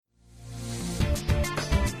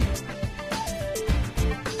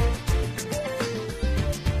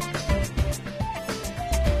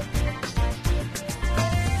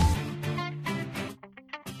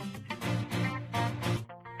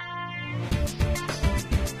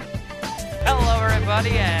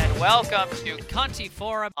everybody, and welcome to Conti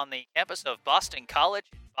Forum on the campus of Boston College,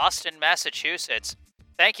 Boston, Massachusetts.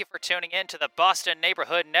 Thank you for tuning in to the Boston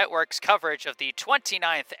Neighborhood Network's coverage of the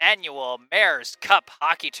 29th Annual Mayor's Cup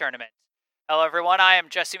Hockey Tournament. Hello, everyone. I am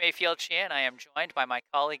Jesse Mayfield-Sheehan. I am joined by my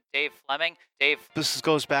colleague, Dave Fleming. Dave. This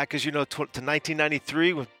goes back, as you know, to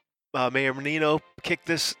 1993 when Mayor Menino kicked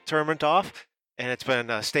this tournament off. And it's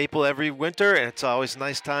been a staple every winter, and it's always a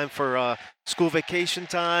nice time for school vacation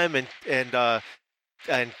time,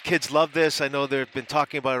 and kids love this. I know they've been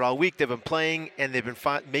talking about it all week. They've been playing, and they've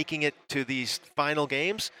been making it to these final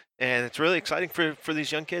games, and it's really exciting for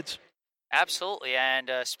these young kids. Absolutely, and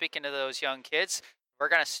speaking of those young kids, we're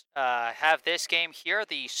going to have this game here,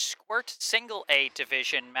 the Squirt Single A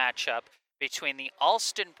Division matchup between the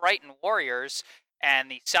Allston Brighton Warriors and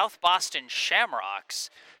the South Boston Shamrocks.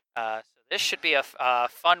 So this should be a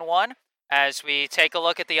fun one as we take a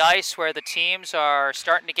look at the ice where the teams are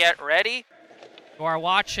starting to get ready. You are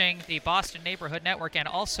watching the Boston Neighborhood Network and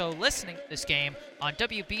also listening to this game on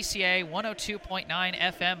WBCA 102.9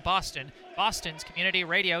 FM Boston, Boston's community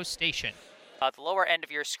radio station. The lower end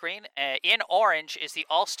of your screen, in orange, is the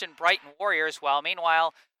Allston Brighton Warriors, while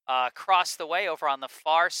meanwhile, across the way over on the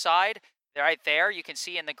far side, right there, you can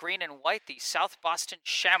see in the green and white the South Boston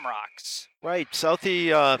Shamrocks. Right.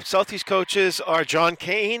 Southeast coaches are John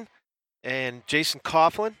Kane and Jason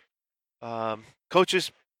Coughlin.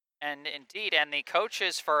 Coaches. And indeed, and the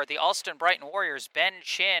coaches for the Allston Brighton Warriors, Ben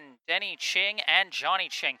Chin, Denny Ching, and Johnny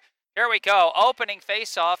Ching. Here we go. Opening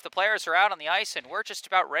face-off. The players are out on the ice, and we're just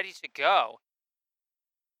about ready to go.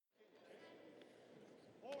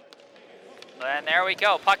 And there we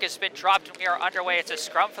go. Puck has been dropped, and we are underway. It's a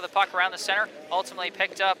scrum for the puck around the center. Ultimately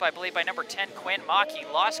picked up, I believe, by number 10, Quinn Mock. He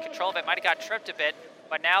lost control of it. Might have got tripped a bit.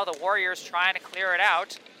 But now the Warriors trying to clear it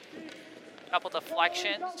out. A couple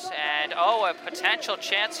deflections. And, a potential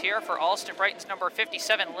chance here for Allston Brighton's number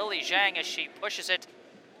 57, Lily Zhang, as she pushes it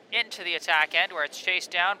into the attack end, where it's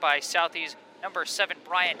chased down by Southie's number 7,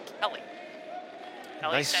 Brian Kelly.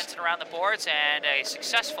 Kelly Nice. sends it around the boards, and a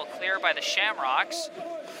successful clear by the Shamrocks.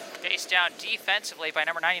 Chased down defensively by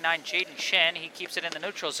number 99, Jaden Shin. He keeps it in the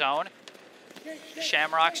neutral zone. The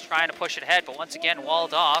Shamrocks trying to push it ahead, but once again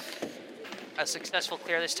walled off. A successful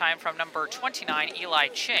clear this time from number 29, Eli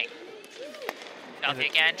Ching. Southie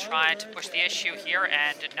again trying to push the issue here,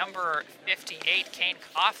 and number 58, Kane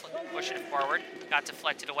Coughlin, pushing it forward. Got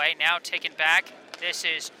deflected away. Now taken back. This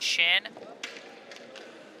is Chin.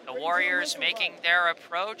 The Warriors making their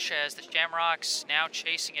approach as the Shamrocks now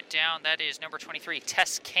chasing it down. That is number 23,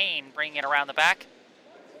 Tess Kane, bringing it around the back.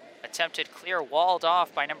 Attempted clear walled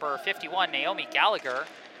off by number 51, Naomi Gallagher.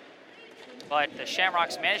 But the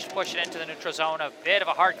Shamrocks managed to push it into the neutral zone. A bit of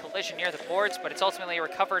a hard collision near the boards, but it's ultimately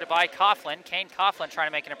recovered by Coughlin. Kane Coughlin trying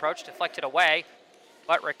to make an approach, deflected away,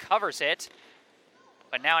 but recovers it.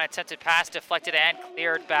 But now an attempted pass deflected and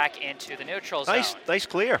cleared back into the neutral zone. Nice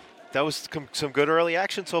clear. That was some good early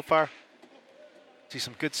action so far. See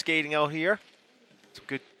some good skating out here. Some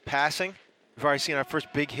good passing. We've already seen our first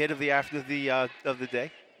big hit of the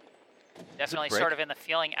day. Definitely sort of in the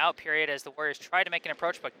feeling out period as the Warriors try to make an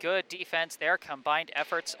approach, but good defense there. Combined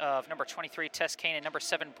efforts of number 23, Tess Kane, and number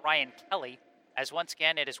 7, Brian Kelly, as once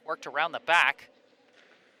again it is worked around the back.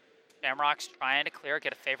 Shamrocks trying to clear,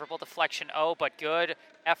 get a favorable deflection. But good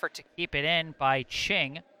effort to keep it in by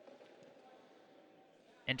Ching.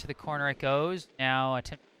 Into the corner it goes. Now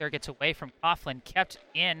attempt to clear, gets away from Coughlin, kept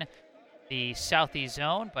in the southeast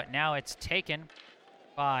zone, but now it's taken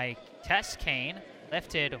by Tess Kane.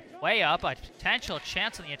 Lifted way up, a potential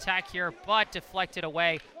chance on the attack here, but deflected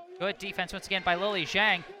away. Good defense once again by Lily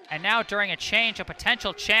Zhang. And now during a change, a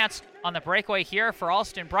potential chance on the breakaway here for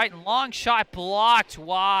Allston Brighton. Long shot blocked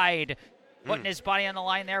wide. Putting his body on the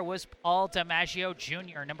line there was Paul DiMaggio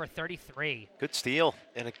Jr., number 33. Good steal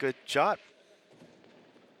and a good shot.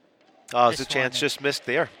 There's a chance just missed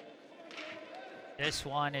there. This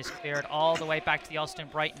one is cleared all the way back to the Allston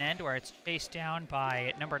Brighton end, where it's chased down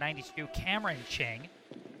by number 92, Cameron Ching.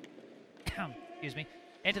 Excuse me.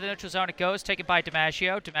 Into the neutral zone it goes, taken by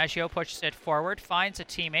DiMaggio. DiMaggio pushes it forward, finds a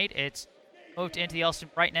teammate. It's moved into the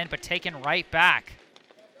Allston Brighton end, but taken right back.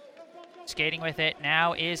 Skating with it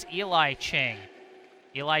now is Eli Ching.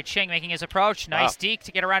 Eli Ching making his approach. Nice deke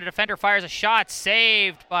to get around a defender. Fires a shot.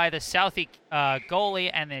 Saved by the Southie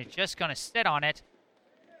goalie, and they're just going to sit on it.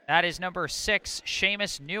 That is number 6,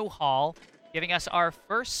 Seamus Newhall, giving us our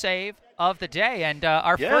first save of the day and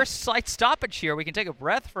our first slight stoppage here. We can take a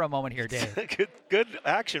breath for a moment here, Dave. good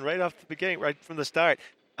action right off the beginning, right from the start.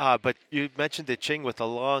 But you mentioned the Ching with a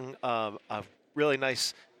long, a really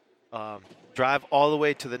nice drive all the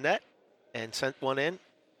way to the net and sent one in.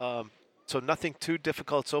 So nothing too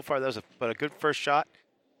difficult so far. That was but a good first shot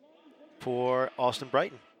for Allston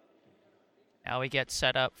Brighton. Now we get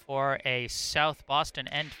set up for a South Boston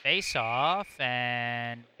end face-off,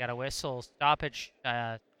 and got a whistle stoppage.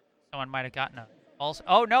 Someone might have gotten a false.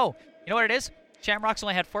 Oh no! You know what it is? Shamrocks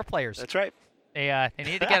only had 4 players. That's right. They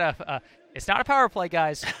need to get a. It's not a power play,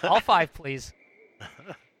 guys. All 5, please.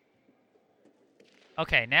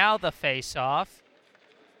 Okay, now the face-off.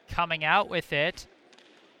 Coming out with it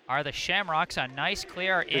are the Shamrocks. A nice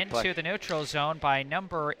clear into the neutral zone by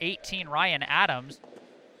number 18, Ryan Adams.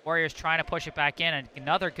 Warriors trying to push it back in, and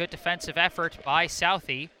another good defensive effort by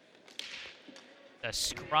Southie. The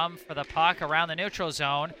scrum for the puck around the neutral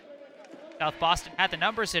zone. South Boston had the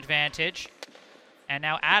numbers advantage, and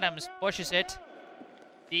now Adams pushes it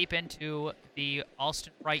deep into the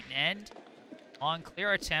Allston Brighton end. Long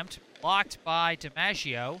clear attempt, blocked by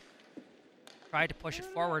DiMaggio. Tried to push it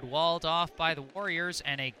forward, walled off by the Warriors,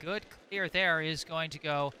 and a good clear there is going to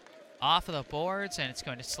go off of the boards, and it's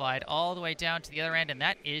going to slide all the way down to the other end, and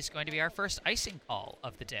that is going to be our first icing call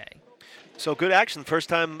of the day. So good action. First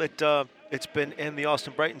time it's been in the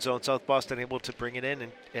Allston Brighton zone. South Boston able to bring it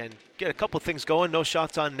in and get a couple things going. No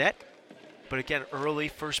shots on net, but again, early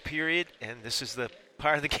first period, and this is the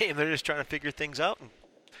part of the game. They're just trying to figure things out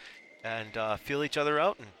and feel each other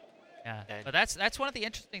out. Yeah, but that's one of the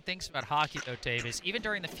interesting things about hockey, though, Dave, is even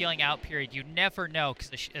during the feeling out period, you never know,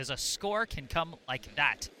 because a score can come like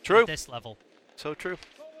that True. At this level. So true.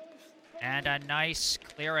 And a nice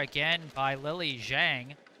clear again by Lily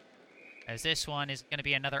Zhang, as this one is going to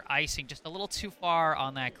be another icing, just a little too far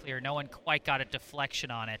on that clear. No one quite got a deflection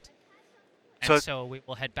on it. And so we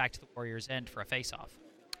will head back to the Warriors' end for a face-off.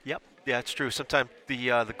 Yep. Yeah, it's true. Sometimes the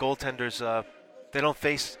goaltenders, they don't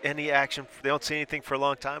face any action. They don't see anything for a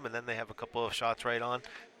long time, and then they have a couple of shots right on.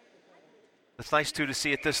 It's nice, too, to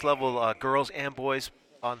see at this level girls and boys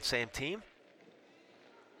on the same team.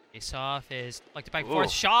 Face-off is deflected back and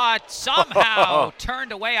forth. Shot somehow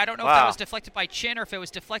turned away. I don't know if that was deflected by Chin or if it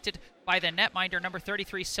was deflected by the netminder, number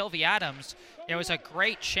 33, Sylvie Adams. There was a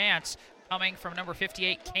great chance coming from number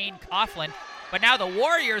 58, Kane Coughlin. But now the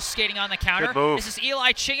Warriors skating on the counter. Good move. This is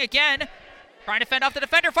Eli Ching again. Trying to fend off the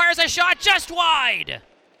defender, fires a shot just wide.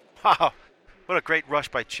 Wow, what a great rush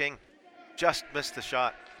by Ching. Just missed the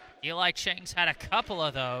shot. Eli Ching's had a couple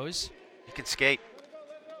of those. He can skate.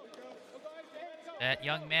 That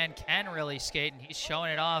young man can really skate, and he's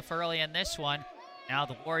showing it off early in this one. Now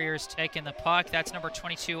the Warriors taking the puck. That's number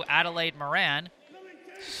 22, Adelaide Moran.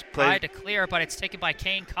 Tried to clear, but it's taken by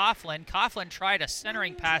Kane Coughlin. Coughlin tried a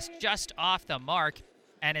centering pass just off the mark.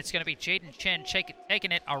 And it's going to be Jaden Chin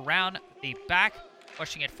taking it around the back,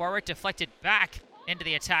 pushing it forward, deflected back into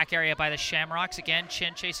the attack area by the Shamrocks. Again,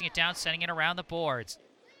 Chin chasing it down, sending it around the boards.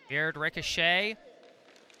 Weird ricochet.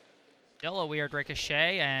 Still a weird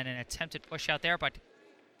ricochet, and an attempted push out there, but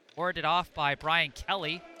warded off by Brian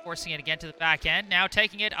Kelly, forcing it again to the back end. Now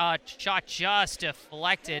taking it, a shot just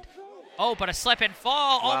deflected. Oh, but a slip and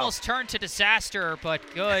fall almost turned to disaster, but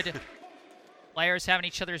good. Players having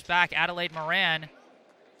each other's back. Adelaide Moran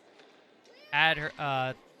had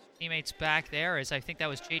her teammates back there, as I think that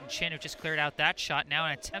was Jaden Chin who just cleared out that shot. Now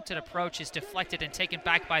an attempted approach is deflected and taken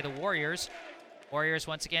back by the Warriors. Warriors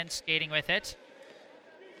once again skating with it.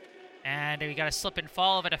 And we got a slip and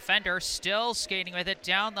fall of a defender, still skating with it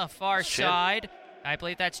down the far side. I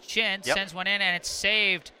believe that's Chin. Yep. Sends one in, and it's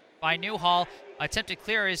saved by Newhall. Attempted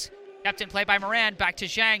clear is kept in play by Moran. Back to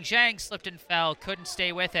Zhang. Zhang slipped and fell, couldn't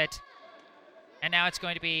stay with it. And now it's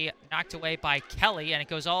going to be knocked away by Kelly, and it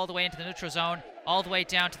goes all the way into the neutral zone, all the way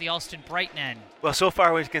down to the Allston Brighton end. Well, so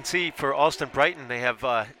far we can see for Allston Brighton, they have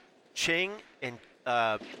Chin and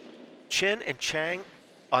Chang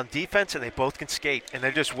on defense, and they both can skate, and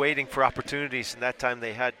they're just waiting for opportunities. And that time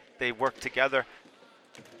they worked together.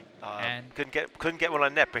 And couldn't get one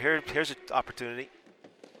on net, but here's an opportunity.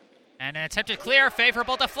 And an attempted clear,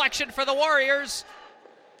 favorable deflection for the Warriors.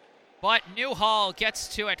 But Newhall gets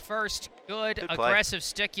to it first. Good aggressive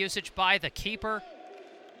stick usage by the keeper.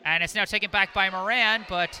 And it's now taken back by Moran,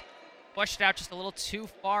 but pushed it out just a little too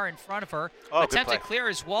far in front of her. Attempted clear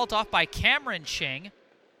is walled off by Cameron Ching.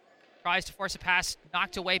 Tries to force a pass,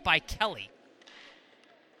 knocked away by Kelly.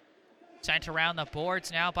 Sent around the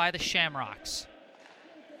boards now by the Shamrocks.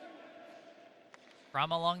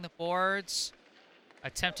 From along the boards.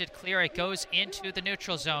 Attempted clear, it goes into the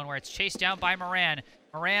neutral zone where it's chased down by Moran.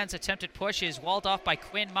 Moran's attempted push is walled off by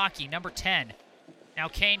Quinn Maki, number 10. Now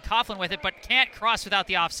Kane Coughlin with it, but can't cross without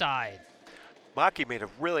the offside. Maki made a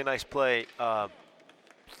really nice play,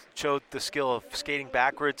 showed the skill of skating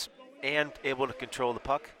backwards and able to control the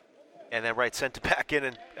puck. And then sent it back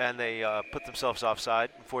in, and they put themselves offside.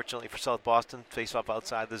 Unfortunately for South Boston, face off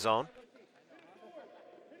outside the zone.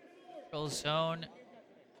 Zone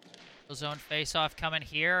face-off coming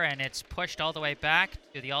here, and it's pushed all the way back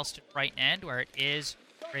to the Allston Brighton end, where it is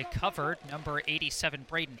recovered. Number 87,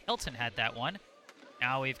 Braden Hilton, had that one.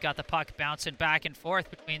 Now we've got the puck bouncing back and forth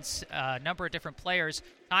between a number of different players.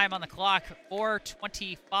 Time on the clock,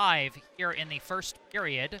 4:25 here in the first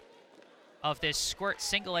period of this Squirt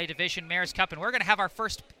Single A Division Mayor's Cup, and we're going to have our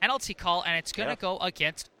first penalty call, and it's going to go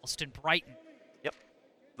against Allston Brighton. Yep.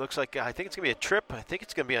 Looks like, I think it's going to be a trip. I think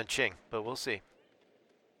it's going to be on Ching, but we'll see.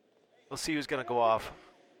 We'll see who's going to go off.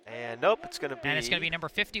 And nope, it's going to be... And it's going to be number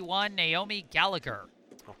 51, Naomi Gallagher.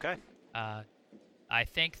 Okay. I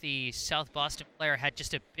think the South Boston player had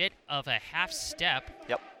just a bit of a half step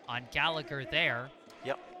on Gallagher there.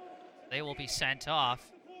 Yep. They will be sent off.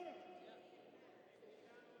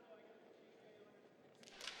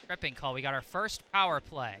 Tripping call. We got our first power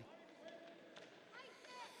play.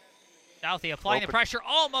 Southie applying the pressure.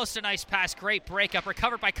 Almost a nice pass. Great breakup.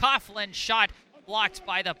 Recovered by Coughlin. Shot blocked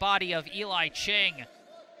by the body of Eli Ching.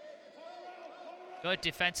 Good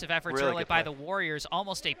defensive efforts really early by the Warriors.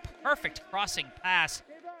 Almost a perfect crossing pass.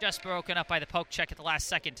 Just broken up by the poke check at the last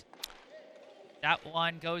second. That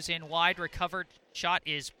one goes in wide. Recovered shot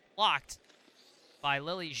is blocked by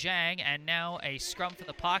Lily Zhang. And now a scrum for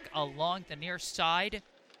the puck along the near side.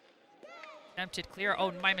 Attempted clear.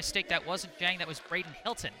 Oh, my mistake. That wasn't Zhang. That was Braden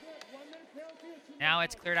Hilton. Now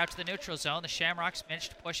it's cleared out to the neutral zone. The Shamrocks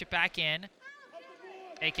managed to push it back in.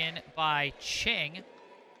 Taken by Ching.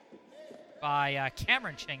 By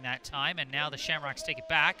Cameron Ching that time. And now the Shamrocks take it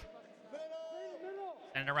back.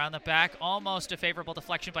 And around the back, almost a favorable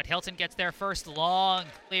deflection, but Hilton gets there first. Long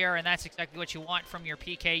clear, and that's exactly what you want from your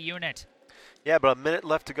PK unit. Yeah, but a minute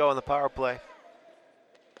left to go on the power play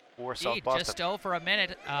for South Boston. Just over a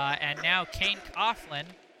minute, and now Kane Coughlin.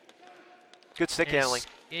 Good stick handling.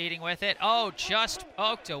 Skating with it. Oh, just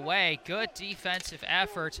poked away. Good defensive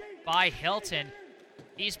effort by Hilton.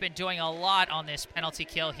 He's been doing a lot on this penalty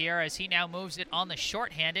kill here as he now moves it on the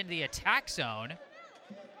shorthand into the attack zone.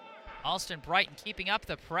 Allston Brighton keeping up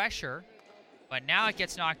the pressure, but now it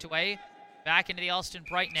gets knocked away back into the Allston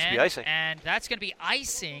Brighton end, and that's going to be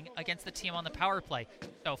icing against the team on the power play.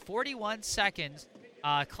 So 41 seconds.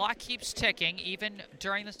 Clock keeps ticking even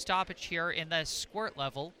during the stoppage here in the Squirt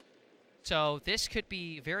level. So this could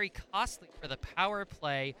be very costly for the power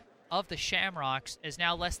play of the Shamrocks, as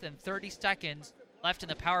now less than 30 seconds left in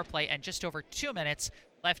the power play and just over 2 minutes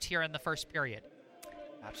left here in the first period.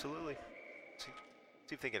 Absolutely.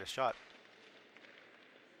 See if they get a shot.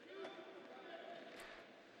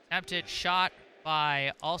 Attempted shot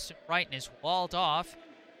by Allston Brighton is walled off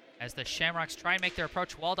as the Shamrocks try and make their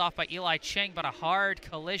approach. Walled off by Eli Ching, but a hard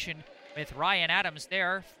collision with Ryan Adams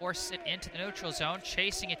there. Forced it into the neutral zone.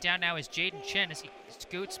 Chasing it down now is Jaden Chin as he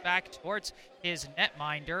scoots back towards his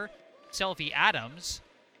netminder, Sylvie Adams.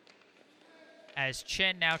 As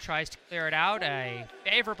Chin now tries to clear it out. A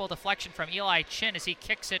favorable deflection from Eli Chin as he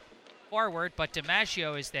kicks it forward, but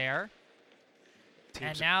DiMaggio is there.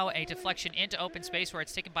 And now a deflection into open space where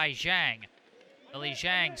it's taken by Zhang. Lily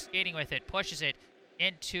Zhang skating with it, pushes it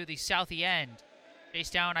into the Southie end.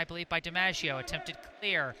 Chased down, I believe, by DiMaggio. Attempted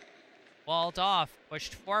clear. Walled off,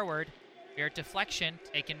 pushed forward. Weird deflection,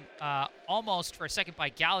 taken almost for a second by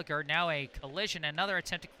Gallagher. Now a collision, another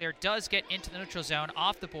attempt to clear does get into the neutral zone,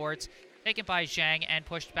 off the boards, taken by Zhang and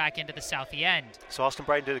pushed back into the Southie end. So Allston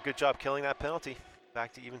Brighton did a good job killing that penalty.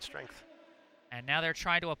 Back to even strength. And now they're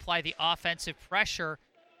trying to apply the offensive pressure.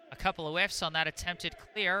 A couple of whiffs on that attempted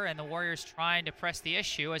clear, and the Warriors trying to press the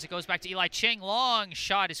issue as it goes back to Eli Ching. Long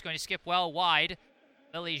shot is going to skip well wide.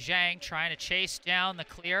 Lily Zhang trying to chase down the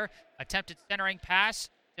clear. Attempted centering pass,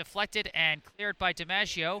 deflected and cleared by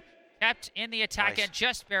DiMaggio. Kept in the attack end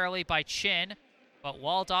just barely by Chin, but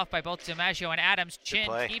walled off by both DiMaggio and Adams. Chin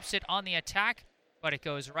keeps it on the attack, but it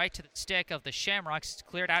goes right to the stick of the Shamrocks. It's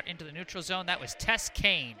cleared out into the neutral zone. That was Tess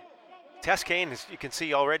Kane. Tess Kane, as you can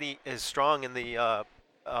see, already is strong in the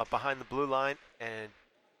behind the blue line and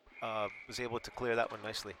was able to clear that one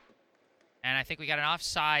nicely. And I think we got an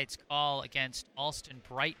offsides call against Allston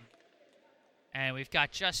Brighton. And we've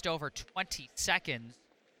got just over 20 seconds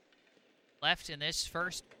left in this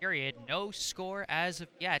first period. No score as of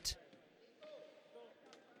yet.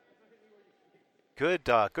 Good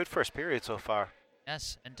first period so far.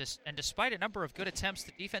 Yes, and despite a number of good attempts,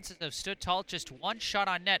 the defenses have stood tall. Just one shot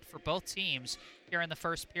on net for both teams here in the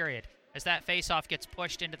first period. As that faceoff gets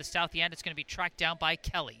pushed into the Southie end, it's going to be tracked down by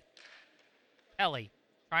Kelly. Kelly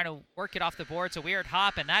trying to work it off the boards, a weird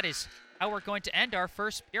hop, and that is how we're going to end our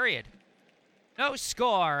first period. No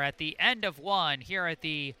score at the end of one here at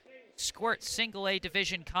the Squirt Single A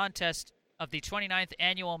Division contest of the 29th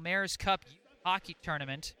Annual Mayor's Cup Hockey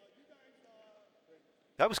Tournament.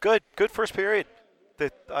 That was good. Good first period.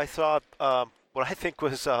 That I saw. What I think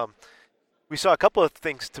was we saw a couple of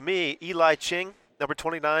things to me. Eli Ching, number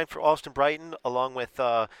 29 for Allston Brighton, along with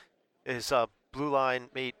his blue line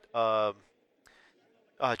mate Jaden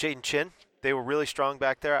Chin. They were really strong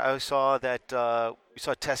back there. I saw that we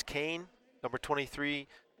saw Tess Kane, number 23,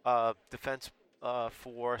 defense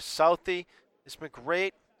for Southie. It's been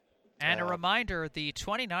great. And a reminder, the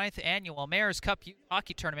 29th Annual Mayor's Cup Youth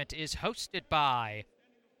Hockey Tournament is hosted by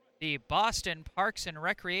the Boston Parks and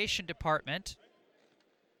Recreation Department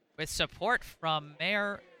with support from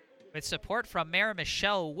Mayor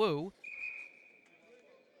Michelle Wu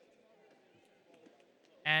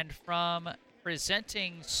and from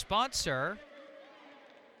presenting sponsor,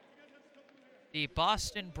 the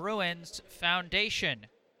Boston Bruins Foundation,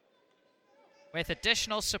 with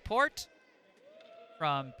additional support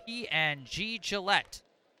from P&G Gillette.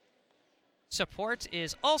 Support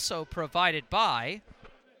is also provided by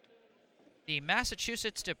the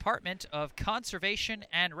Massachusetts Department of Conservation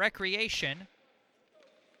and Recreation,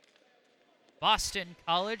 Boston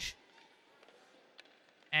College,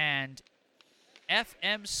 and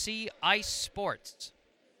FMC Ice Sports.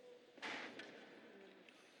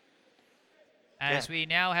 As we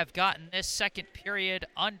now have gotten this second period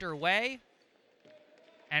underway,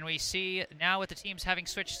 and we see now with the teams having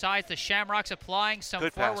switched sides, the Shamrocks applying some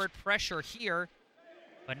forward pressure here,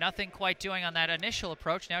 but nothing quite doing on that initial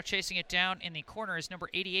approach. Now chasing it down in the corner is number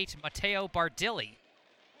 88, Matteo Bardilli.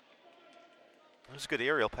 That was a good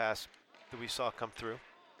aerial pass that we saw come through.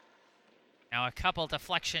 Now a couple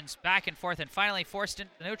deflections back and forth, and finally forced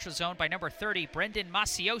into the neutral zone by number 30, Brendan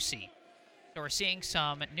Masiosi. So we're seeing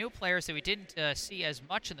some new players that we didn't see as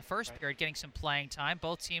much in the first period getting some playing time.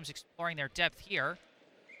 Both teams exploring their depth here.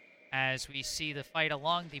 As we see the fight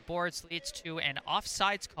along the boards leads to an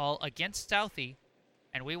offsides call against Southie,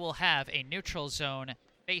 and we will have a neutral zone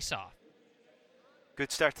face-off.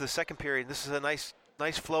 Good start to the second period. This is a nice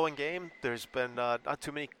flowing game. There's been not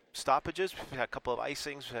too many stoppages. We've had a couple of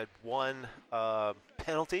icings. We've had one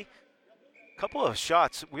penalty. A couple of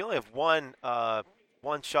shots. We only have one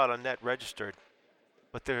shot on net registered.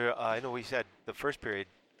 But there, I know we said the first period,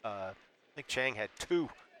 I think Chang had two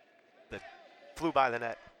that flew by the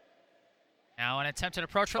net. Now an attempted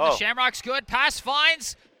approach from the Shamrocks. Good pass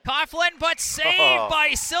finds Coughlin, but saved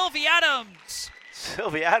by Sylvie Adams.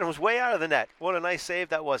 Sylvie Adams way out of the net. What a nice save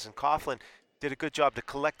that was. And Coughlin did a good job to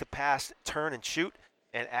collect the pass, turn and shoot.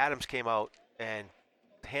 And Adams came out and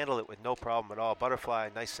handled it with no problem at all. Butterfly,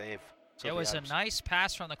 nice save. It was a nice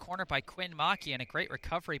pass from the corner by Quinn Maki and a great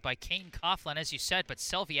recovery by Kane Coughlin, as you said. But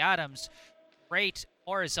Sylvie Adams, great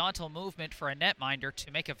horizontal movement for a netminder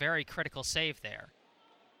to make a very critical save there.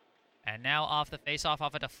 And now off the face-off,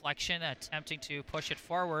 off a deflection, attempting to push it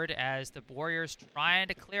forward as the Warriors trying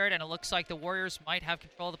to clear it, and it looks like the Warriors might have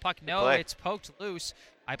control of the puck. No, it's poked loose.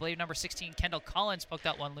 I believe number 16, Kendall Collins, poked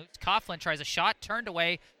that one loose. Coughlin tries a shot, turned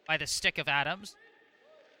away by the stick of Adams.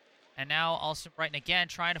 And now Allston Brighton again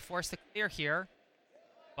trying to force the clear here,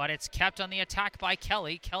 but it's kept on the attack by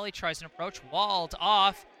Kelly. Kelly tries an approach, walled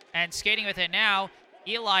off, and skating with it now,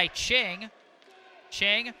 Eli Ching.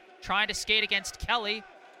 Ching trying to skate against Kelly.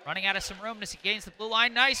 Running out of some room as he gains the blue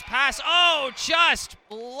line. Nice pass. Oh, just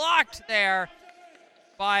blocked there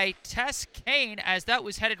by Tess Kane as that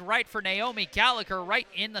was headed right for Naomi Gallagher right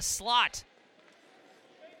in the slot.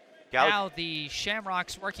 Now the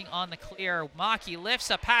Shamrocks working on the clear. Maki lifts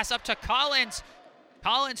a pass up to Collins.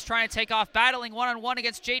 Collins trying to take off, battling one-on-one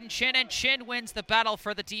against Jaden Chin, and Chin wins the battle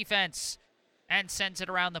for the defense and sends it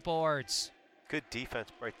around the boards. Good defense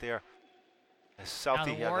right there. Now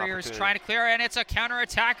the Warriors trying to clear, and it's a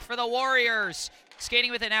counterattack for the Warriors. Skating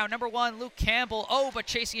with it now, number 1, Luke Campbell. Oh, but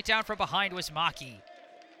chasing it down from behind was Maki.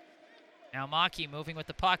 Now Maki moving with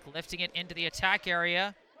the puck, lifting it into the attack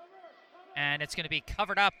area, and it's going to be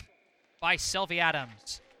covered up by Sylvie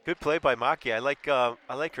Adams. Good play by Maki.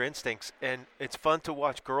 I like her instincts, and it's fun to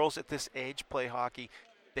watch girls at this age play hockey.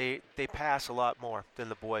 They pass a lot more than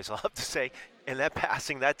the boys, I'll have to say. And that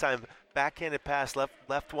passing that time, backhanded pass,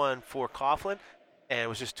 left one for Coughlin, and it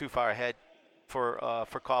was just too far ahead for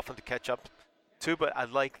Coughlin to catch up to. But I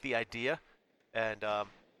like the idea, and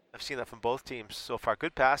I've seen that from both teams so far.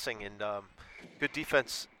 Good passing and good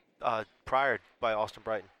defense prior by Allston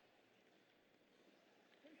Brighton.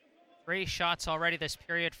 3 shots already this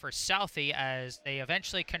period for Southie as they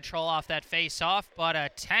eventually control off that face-off, but a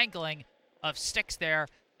tangling of sticks there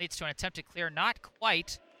leads to an attempted clear, not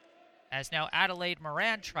quite, as now Adelaide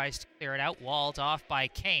Moran tries to clear it out, walled off by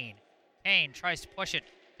Kane. Kane tries to push it,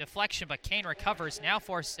 deflection, but Kane recovers, now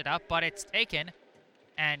forces it up, but it's taken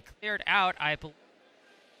and cleared out, I believe,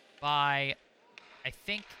 by, I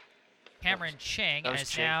think, Cameron Ching, as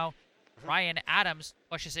Ching. now Ryan Adams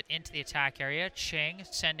pushes it into the attack area. Ching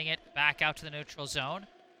sending it back out to the neutral zone.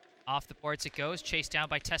 Off the boards it goes, chased down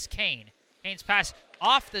by Tess Kane. Kane's pass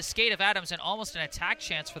off the skate of Adams and almost an attack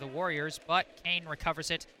chance for the Warriors, but Kane recovers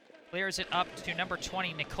it, clears it up to number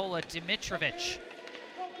 20, Nikola Dimitrovic.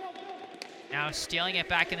 Now stealing it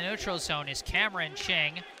back in the neutral zone is Cameron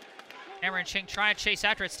Ching. Cameron Ching trying to chase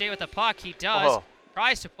after it, stay with the puck. He does. Oh.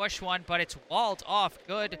 Tries to push one, but it's walled off.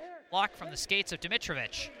 Good block from the skates of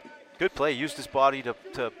Dimitrovic. Good play. Used his body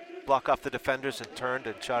to block off the defenders and turned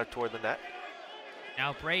and shot it toward the net.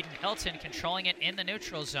 Now Braden Hilton controlling it in the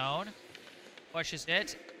neutral zone. Pushes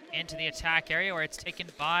it into the attack area where it's taken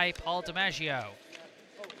by Paul DiMaggio.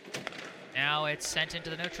 Now it's sent into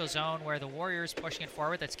the neutral zone where the Warriors pushing it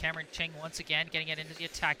forward. That's Cameron Ching once again getting it into the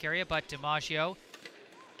attack area, but DiMaggio,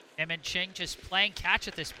 him and Ching just playing catch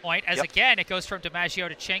at this point as again it goes from DiMaggio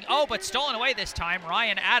to Ching. Oh, but stolen away this time.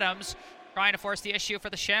 Ryan Adams trying to force the issue for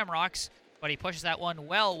the Shamrocks, but he pushes that one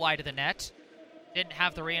well wide of the net. Didn't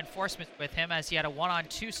have the reinforcements with him as he had a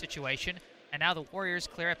 1-on-2 situation. And now the Warriors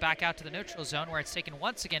clear it back out to the neutral zone where it's taken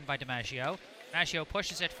once again by DiMaggio. DiMaggio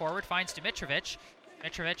pushes it forward, finds Dimitrovic.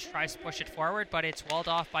 Dimitrovic tries to push it forward, but it's walled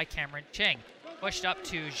off by Cameron Ching. Pushed up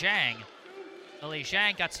to Zhang. Lily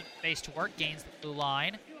Zhang got some space to work, gains the blue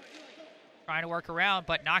line. Trying to work around,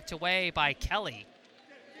 but knocked away by Kelly.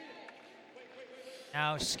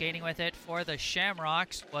 Now skating with it for the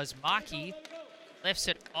Shamrocks was Maki. Lifts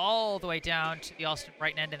it all the way down to the Allston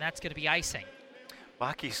Brighton end, and that's going to be icing.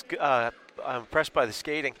 Maki's, I'm impressed by the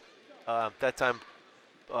skating. That time,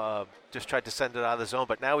 just tried to send it out of the zone,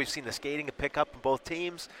 but now we've seen the skating pick up in both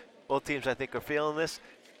teams. Both teams, I think, are feeling this.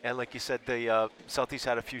 And like you said, the Celtics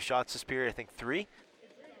had a few shots this period, I think 3.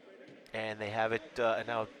 And they have it, and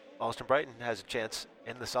now Allston Brighton has a chance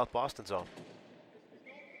in the South Boston zone.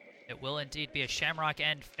 It will indeed be a Shamrock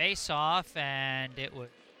end face-off, and it was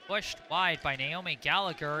pushed wide by Naomi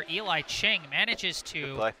Gallagher. Eli Ching manages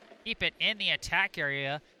to keep it in the attack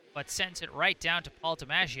area, but sends it right down to Paul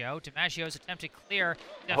DiMaggio. DiMaggio's attempted clear,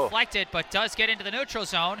 deflected, but does get into the neutral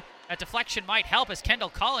zone. That deflection might help as Kendall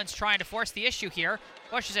Collins trying to force the issue here.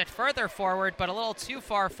 Pushes it further forward, but a little too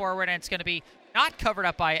far forward, and it's going to be not covered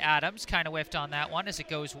up by Adams. Kind of whiffed on that one as it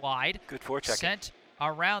goes wide. Good forecheck. Sent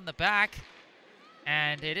around the back,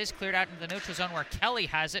 and it is cleared out into the neutral zone where Kelly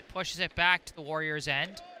has it. Pushes it back to the Warriors'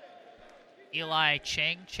 end. Eli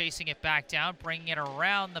Ching chasing it back down, bringing it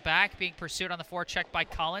around the back, being pursued on the forecheck by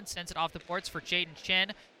Collins. Sends it off the boards for Jaden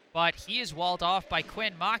Chin, but he is walled off by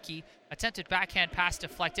Quinn Maki. Attempted backhand pass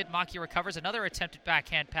deflected. Maki recovers another attempted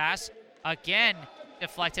backhand pass. Again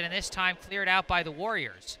deflected, and this time cleared out by the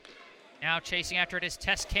Warriors. Now chasing after it is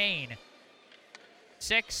Tess Kane.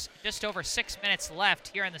 Just over 6 minutes left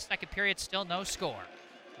here in the second period. Still no score.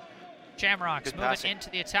 Shamrocks move it into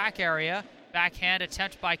the attack area. Backhand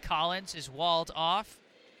attempt by Collins is walled off.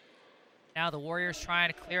 Now the Warriors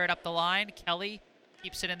trying to clear it up the line. Kelly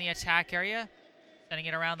keeps it in the attack area, sending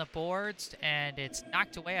it around the boards, and it's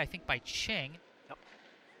knocked away, I think, by Ching.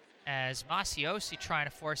 As Masiosi trying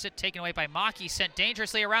to force it, taken away by Maki, sent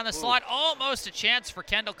dangerously around the slot. Almost a chance for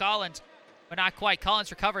Kendall Collins, but not quite.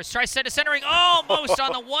 Collins recovers, tries to send a centering, almost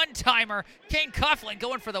on the one-timer. Kane Coughlin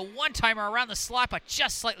going for the one-timer around the slot, but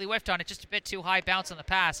just slightly whiffed on it, just a bit too high bounce on the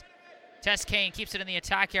pass. Tess Kane keeps it in the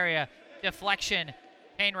attack area. Deflection.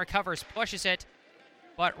 Kane recovers, pushes it,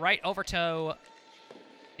 but right over to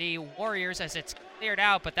the Warriors as it's cleared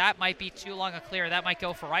out, but that might be too long a clear. That might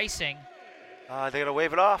go for icing. They're going to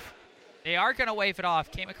wave it off. They are going to wave it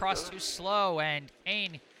off. Came across too slow, and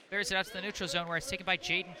Kane clears it out to the neutral zone where it's taken by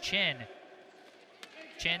Jaden Chin.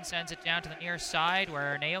 Chin sends it down to the near side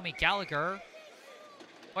where Naomi Gallagher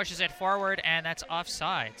pushes it forward, and that's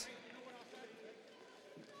offsides.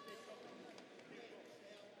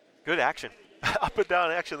 Good action. Up and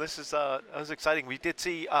down action. This is that was exciting. We did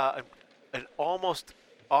see an almost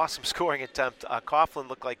awesome scoring attempt. Coughlin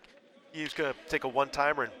looked like he was going to take a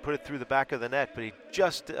one-timer and put it through the back of the net, but it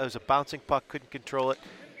was a bouncing puck, couldn't control it,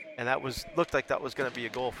 and looked like that was going to be a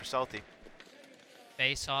goal for Southie.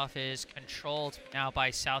 Face-off is controlled now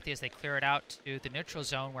by Southie as they clear it out to the neutral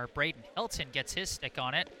zone where Braden Hilton gets his stick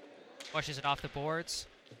on it, pushes it off the boards.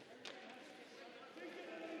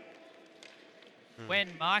 Quinn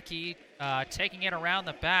Maki taking it around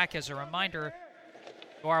the back. As a reminder,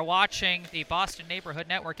 you are watching the Boston Neighborhood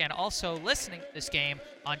Network and also listening to this game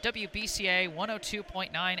on WBCA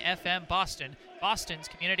 102.9 FM Boston, Boston's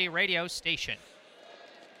community radio station.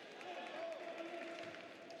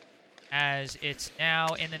 As it's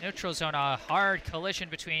now in the neutral zone, a hard collision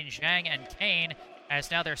between Zhang and Kane,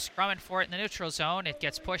 as now they're scrumming for it in the neutral zone. It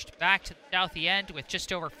gets pushed back to the south end with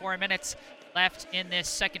just over 4 minutes left in this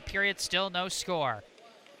second period. Still no score.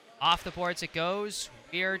 Off the boards it goes.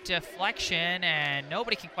 Weird deflection, and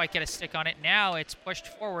nobody can quite get a stick on it. Now it's pushed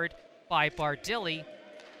forward by Bardilli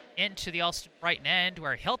into the Allston Brighton end,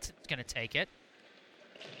 where Hilton's going to take it.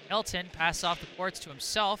 Hilton passes off the boards to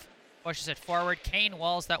himself, pushes it forward. Kane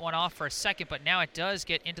walls that one off for a second, but now it does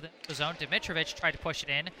get into the zone. Dimitrovic tried to push it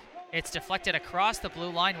in. It's deflected across the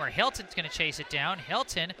blue line, where Hilton's going to chase it down.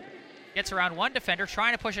 Hilton gets around one defender,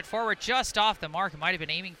 trying to push it forward just off the mark. Might have been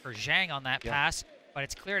aiming for Zhang on that pass, but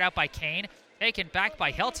it's cleared out by Kane. Taken back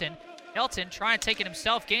by Hilton. Hilton trying to take it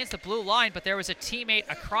himself, gains the blue line, but there was a teammate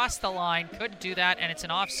across the line. Couldn't do that, and it's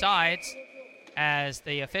an offsides, as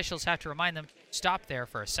the officials have to remind them to stop there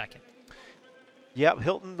for a second. Yeah,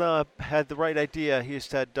 Hilton had the right idea. He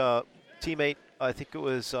just had teammate, I think it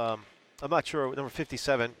was, I'm not sure, number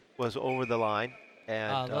 57 was over the line.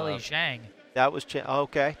 And Lily Zhang. That was,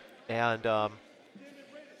 okay. And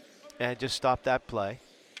just stopped that play.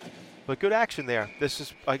 But good action there. This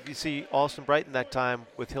is, you see Allston Brighton that time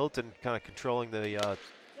with Hilton kind of controlling the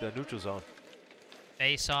neutral zone.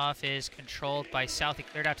 Face-off is controlled by Southey,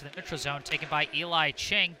 cleared out to the neutral zone, taken by Eli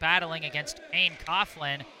Ching, battling against Kane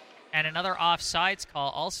Coughlin. And another offsides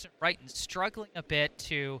call. Allston Brighton struggling a bit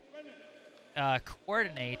to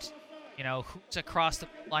coordinate, who's across the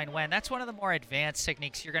line when. That's one of the more advanced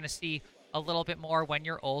techniques you're going to see a little bit more when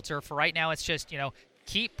you're older. For right now, it's just,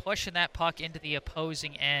 keep pushing that puck into the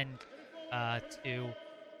opposing end to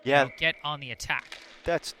get on the attack.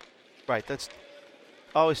 That's right. That's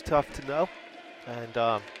always tough to know.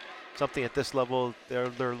 And something at this level they're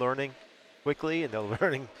learning quickly, and they're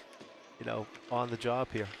learning, on the job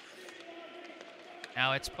here.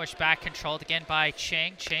 Now it's pushed back, controlled again by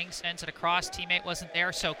Ching. Ching sends it across. Teammate wasn't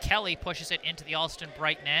there, so Kelly pushes it into the Allston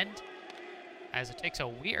Brighton end, as it takes a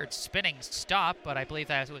weird spinning stop, but I believe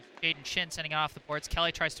that was Jaden Shin sending it off the boards.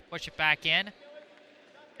 Kelly tries to push it back in.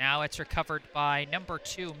 Now it's recovered by number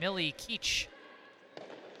 2, Millie Keach.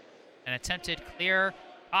 An attempted clear.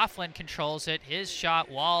 Coughlin controls it. His shot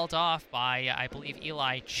walled off by, I believe,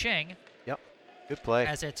 Eli Ching. Yep, good play.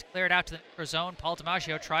 As it's cleared out to the neutral zone, Paul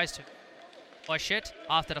DiMaggio tries to push it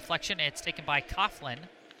off the deflection. It's taken by Coughlin.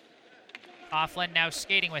 Coughlin now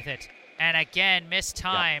skating with it. And again,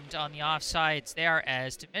 mistimed on the offsides there,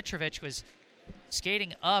 as Dimitrovic was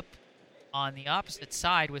skating up on the opposite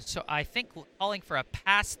side, so I think calling for a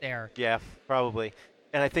pass there. Yeah, probably.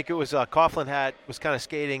 And I think it was Coughlin was kind of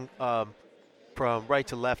skating from right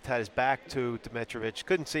to left, had his back to Dimitrovic.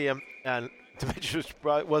 Couldn't see him, and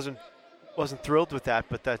Dimitrovic wasn't thrilled with that,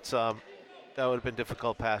 but that would have been a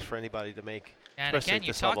difficult pass for anybody to make. And again,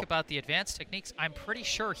 you talk about the advanced techniques. I'm pretty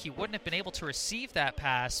sure he wouldn't have been able to receive that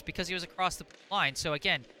pass because he was across the line. So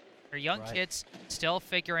again, they're young kids still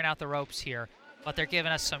figuring out the ropes here, but they're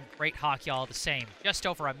giving us some great hockey all the same. Just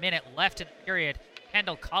over a minute left in the period.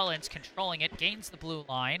 Kendall Collins controlling it, gains the blue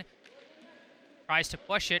line, tries to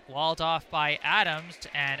push it, walled off by Adams,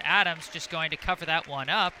 and Adams just going to cover that one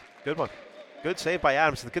up. Good one. Good save by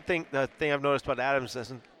Adams. The thing I've noticed about Adams,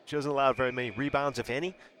 she doesn't allow very many rebounds, if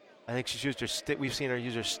any. I think she's used her stick. We've seen her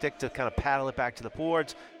use her stick to kind of paddle it back to the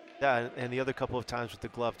boards, and the other couple of times with the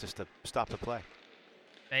glove just to stop the play.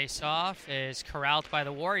 Face-off is corralled by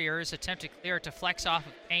the Warriors. Attempt to clear it, deflects off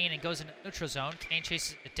of Kane and goes into the neutral zone. Kane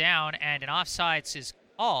chases it down, and an offsides is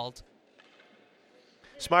called.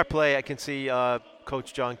 Smart play. I can see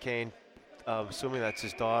Coach John Kane, assuming that's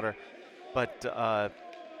his daughter, but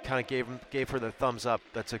kind of gave her the thumbs up.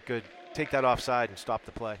 That's a good, take that offside and stop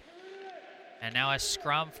the play. And now a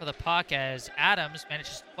scrum for the puck as Adams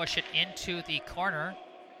manages to push it into the corner.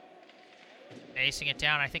 Facing it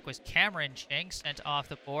down, I think, was Cameron Ching, sent off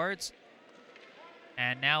the boards.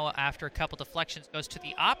 And now, after a couple deflections, goes to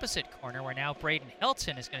the opposite corner, where now Braden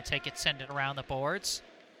Hilton is going to take it, send it around the boards.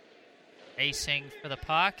 Facing for the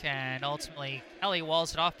puck, and ultimately Kelly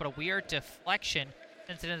walls it off, but a weird deflection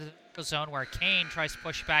sends it into the neutral zone, where Kane tries to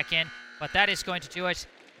push back in. But that is going to do it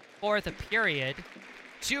for the period.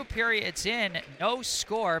 2 periods in, no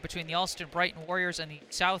score between the Allston Brighton Warriors and the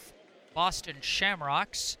South Boston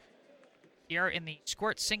Shamrocks here in the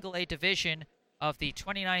Squirt Single A division of the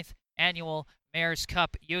 29th Annual Mayor's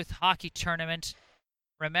Cup Youth Hockey Tournament.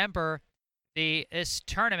 Remember, this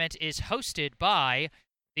tournament is hosted by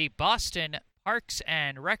the Boston Parks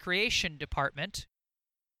and Recreation Department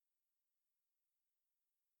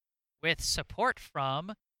with support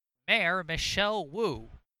from Mayor Michelle Wu.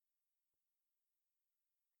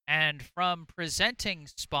 And from presenting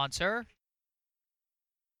sponsor,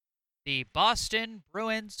 the Boston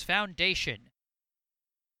Bruins Foundation,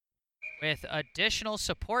 with additional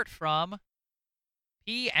support from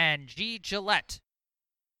P&G Gillette,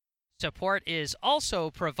 Support is also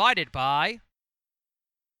provided by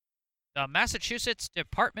the Massachusetts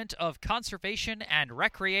Department of Conservation and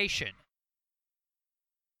Recreation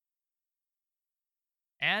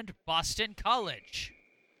and Boston College.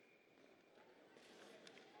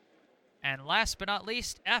 And last but not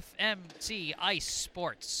least, FMC Ice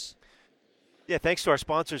Sports. Yeah, thanks to our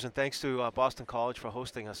sponsors and thanks to Boston College for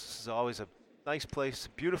hosting us. This is always a nice place,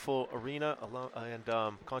 beautiful arena,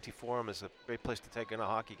 and Conti Forum is a great place to take in a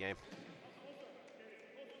hockey game.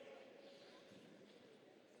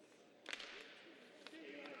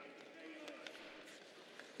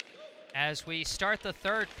 As we start the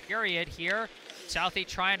third period here, Southie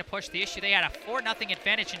trying to push the issue. They had a 4-0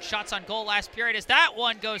 advantage in shots on goal last period as that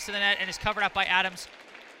one goes to the net and is covered up by Adams.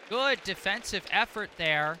 Good defensive effort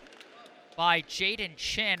there by Jaden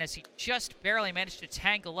Chin as he just barely managed to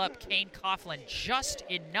tangle up Kane Coughlin just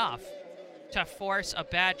enough to force a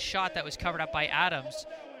bad shot that was covered up by Adams.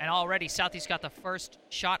 And already Southie's got the first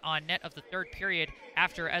shot on net of the third period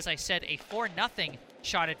after, as I said, a 4-0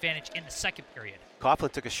 shot advantage in the second period.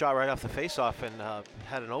 Coughlin took a shot right off the faceoff and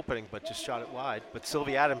had an opening, but just shot it wide. But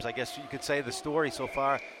Sylvie Adams, I guess you could say the story so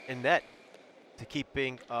far in net to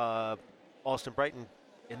keeping Allston Brighton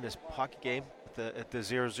in this hockey game at the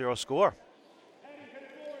 0-0 score.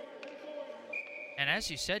 And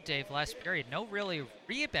as you said, Dave, last period, no really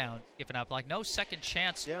rebound given up, like no second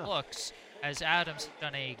chance looks, as Adams has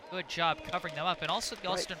done a good job covering them up. And also the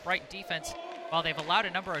Allston Brighton defense, while they've allowed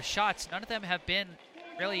a number of shots, none of them have been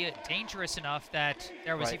really dangerous enough that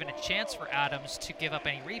there was even a chance for Adams to give up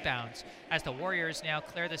any rebounds. As the Warriors now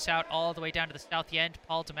clear this out all the way down to the south end,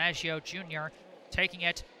 Paul DiMaggio Jr. taking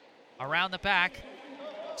it around the back,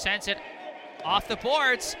 sends it off the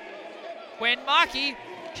boards. Quinn Maki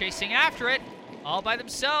chasing after it all by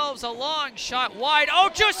themselves. A long shot wide. Oh,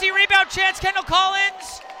 juicy rebound chance. Kendall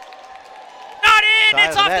Collins. Not in.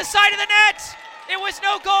 It's off the side of the net. It was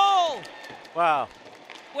no goal. Wow.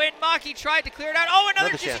 Quinn Maki tried to clear it out. Oh,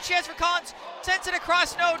 another juicy chance for Collins. Sends it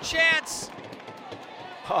across. No chance.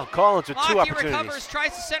 Oh, Collins with two opportunities. Maki recovers,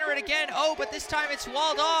 tries to center it again. Oh, but this time it's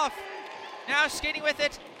walled off. Now skating with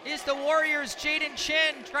it is the Warriors' Jaden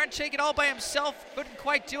Chin, trying to take it all by himself. Couldn't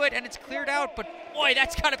quite do it, and it's cleared out. But boy,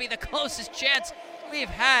 that's got to be the closest chance we've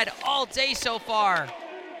had all day so far.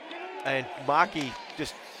 And Maki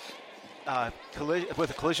just with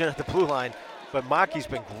a collision at the blue line. But Maki's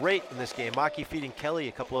been great in this game. Maki feeding Kelly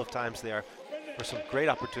a couple of times there for some great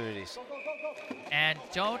opportunities. And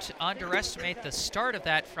don't underestimate the start of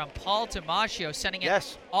that from Paul DiMaggio, sending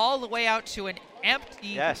it all the way out to an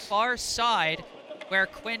empty far side where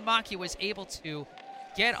Quinn Maki was able to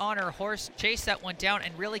get on her horse, chase that one down,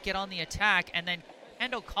 and really get on the attack. And then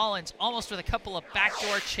Kendall Collins almost with a couple of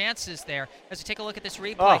backdoor chances there. As we take a look at this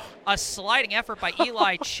replay, a sliding effort by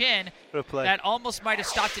Eli Chin that almost might have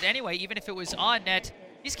stopped it anyway, even if it was on net.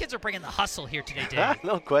 These kids are bringing the hustle here today, Dave.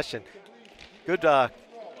 No question. Good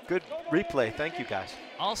replay. Thank you, guys.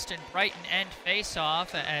 Allston Brighton end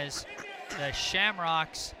face-off as the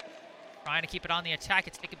Shamrocks trying to keep it on the attack.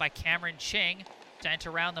 It's taken by Cameron Ching. Sent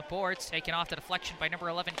around the boards, taken off the deflection by number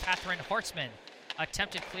 11, Catherine Horseman.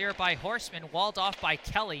 Attempted clear by Horseman, walled off by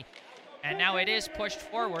Kelly. And now it is pushed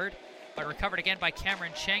forward, but recovered again by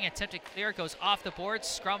Cameron Ching. Attempted clear, goes off the boards,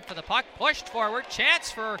 scrum for the puck, pushed forward,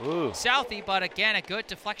 chance for Southie, but again, a good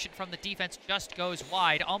deflection from the defense, just goes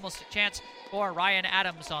wide. Almost a chance for Ryan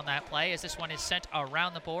Adams on that play, as this one is sent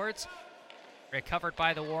around the boards. Recovered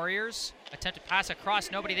by the Warriors. Attempted pass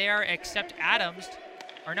across, nobody there except Adams.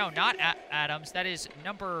 Or no, not Adams, that is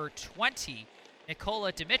number 20,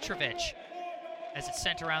 Nikola Dimitrovich. As it's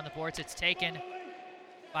sent around the boards, it's taken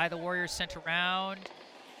by the Warriors, sent around.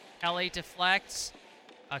 Kelly deflects.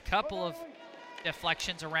 A couple of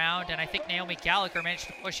deflections around, and I think Naomi Gallagher managed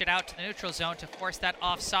to push it out to the neutral zone to force that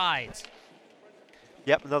offsides.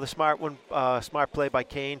 Yep, another smart one, smart play by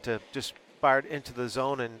Kane to just fire it into the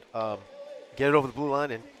zone and get it over the blue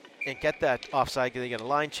line and get that offside. They get a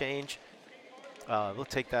line change. They'll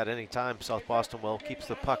take that any time. South Boston will keeps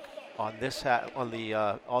the puck on this on the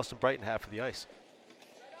Allston Brighton half of the ice.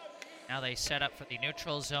 Now they set up for the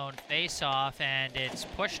neutral zone face-off, and it's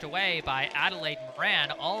pushed away by Adelaide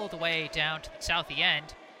Moran all the way down to the south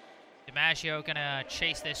end. DiMaggio gonna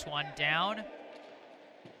chase this one down.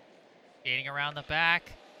 Skating around the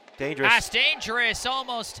back. Dangerous. Pass dangerous,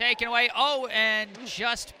 almost taken away. Oh, and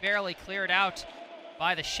just barely cleared out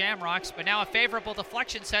by the Shamrocks, but now a favorable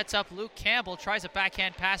deflection sets up Luke Campbell, tries a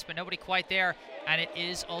backhand pass, but nobody quite there, and it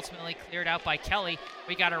is ultimately cleared out by Kelly.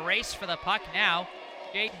 We got a race for the puck now.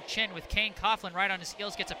 Jaden Chin with Kane Coughlin right on his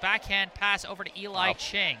heels gets a backhand pass over to Eli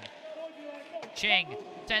Ching. Ching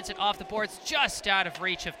sends it off the boards just out of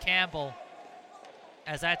reach of Campbell.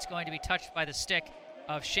 as that's going to be touched by the stick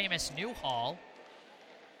of Seamus Newhall,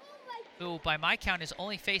 who by my count has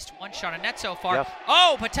only faced one shot on net so far. Yep.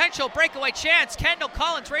 Oh, potential breakaway chance. Kendall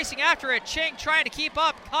Collins racing after it. Ching trying to keep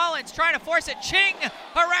up. Collins trying to force it. Ching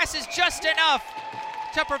harasses just enough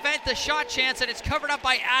to prevent the shot chance, and it's covered up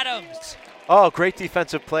by Adams. Oh, great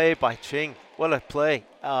defensive play by Ching. What a play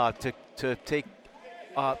to take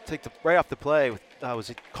the right off the play. Was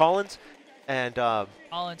it Collins? And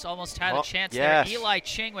Collins almost had a chance yes. there. Eli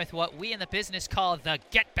Ching with what we in the business call the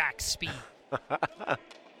get-back speed.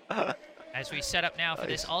 As we set up now for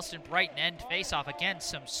this Allston Brighton end face-off. Again,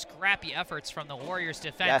 some scrappy efforts from the Warriors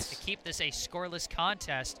defense to keep this a scoreless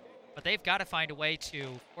contest. But they've got to find a way to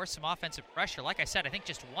force some offensive pressure. Like I said, I think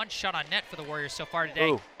just one shot on net for the Warriors so far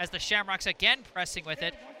today. As the Shamrocks again pressing with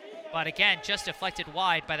it. But again, just deflected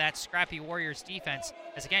wide by that scrappy Warriors defense.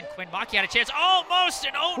 As again, Quinn Maki had a chance. Almost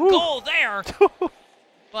an own goal there.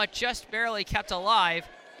 But just barely kept alive.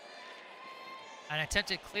 An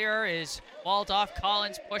attempted clear is walled off.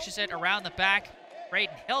 Collins pushes it around the back.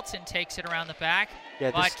 Braden Hilton takes it around the back.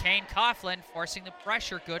 But Kane Coughlin forcing the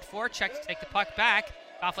pressure. Good forecheck to take the puck back.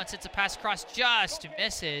 Coughlin sends a pass across, just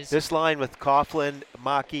misses. This line with Coughlin,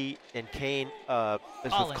 Maki, and Kane, is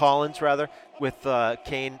with Collins rather, with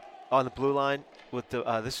Kane on the blue line. With the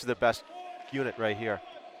this is the best unit right here.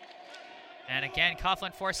 And again,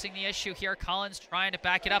 Coughlin forcing the issue here. Collins trying to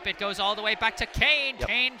back it up. It goes all the way back to Kane. Yep.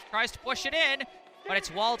 Kane tries to push it in, but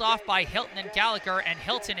it's walled off by Hilton and Gallagher, and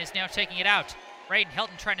Hilton is now taking it out. Braden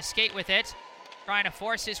Hilton trying to skate with it, trying to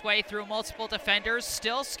force his way through multiple defenders,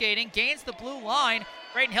 still skating, gains the blue line.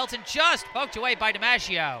 Braden Hilton just poked away by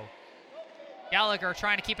DiMaggio. Gallagher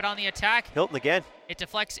trying to keep it on the attack. Hilton again. It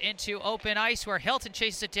deflects into open ice where Hilton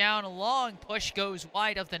chases it down. A long push goes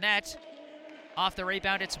wide of the net. Off the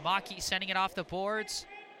rebound, it's Maki sending it off the boards.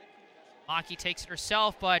 Maki takes it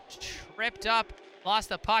herself, but tripped up. Lost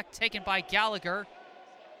the puck, taken by Gallagher.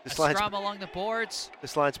 A scrum along the boards.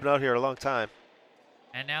 This line's been out here a long time.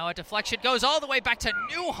 And now a deflection goes all the way back to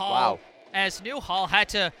Newhall. Wow. As Newhall had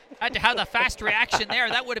to have the fast reaction there.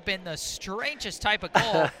 That would have been the strangest type of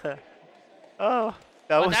goal.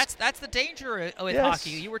 That's the danger with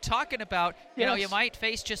hockey. You were talking about, you know, you might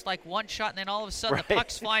face just like one shot, and then all of a sudden the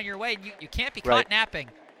puck's flying your way, and you can't be caught napping.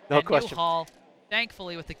 No question. Newhall,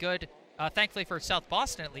 thankfully with the good, thankfully for South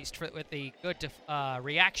Boston at least, with the good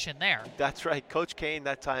reaction there. That's right. Coach Kane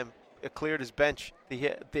that time cleared his bench.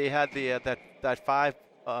 They had that five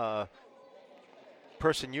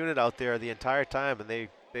person unit out there the entire time, and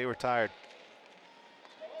they were tired.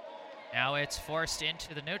 Now it's forced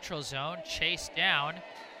into the neutral zone, chased down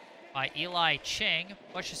by Eli Ching,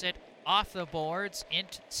 pushes it off the boards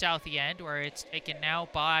into the Southie end, where it's taken now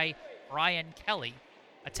by Brian Kelly.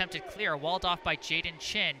 Attempted clear, walled off by Jaden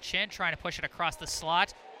Chin. Chin trying to push it across the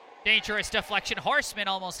slot. Dangerous deflection. Horseman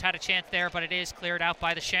almost had a chance there, but it is cleared out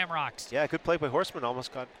by the Shamrocks. Yeah, good play by Horseman.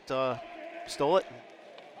 Almost got stole it.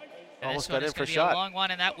 And almost this one got in is for a going to be shot. a long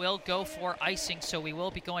one, and that will go for icing, so we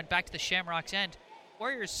will be going back to the Shamrocks end.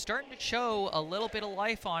 Warriors starting to show a little bit of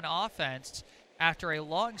life on offense after a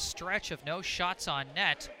long stretch of no shots on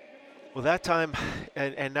net. Well, that time,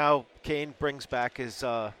 and now Kane brings back his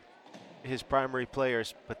primary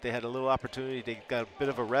players, but they had a little opportunity. They got a bit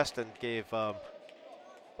of a rest and gave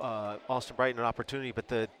Allston Brighton an opportunity. But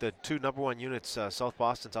the two number one units, South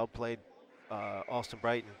Boston's outplayed Allston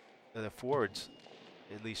Brighton, the forwards,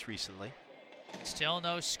 at least recently. Still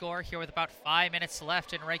no score here with about 5 minutes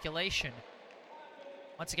left in regulation.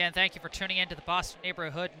 Once again, thank you for tuning in to the Boston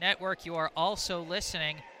Neighborhood Network. You are also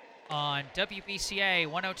listening on WBCA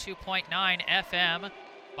 102.9 FM,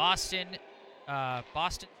 Boston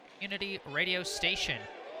Community Radio Station.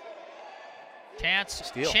 Chance,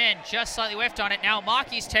 Steal. Chin just slightly whiffed on it. Now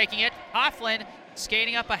Maki's taking it. Coughlin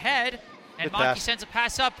skating up ahead, and Good Maki pass. sends a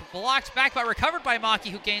pass up, blocked back but recovered by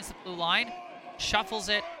Maki, who gains the blue line, shuffles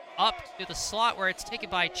it up to the slot where it's taken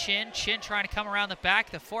by Chin. Chin trying to come around the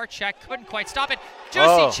back. The forecheck couldn't quite stop it.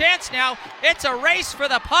 Juicy chance now. It's a race for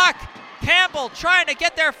the puck. Campbell trying to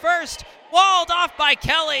get there first. Walled off by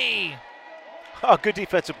Kelly. Oh, good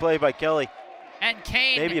defensive play by Kelly. And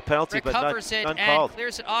Kane Maybe a penalty, but recovers it and uncalled.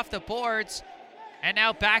 clears it off the boards. And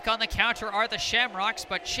now back on the counter are the Shamrocks,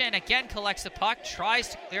 but Chin again collects the puck, tries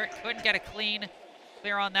to clear it, couldn't get a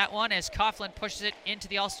clear on that one as Coughlin pushes it into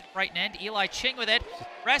the Allston Brighton end. Eli Ching with it,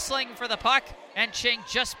 wrestling for the puck, and Ching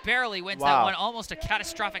just barely wins that one, almost a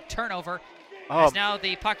catastrophic turnover. As now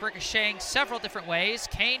the puck ricocheting several different ways.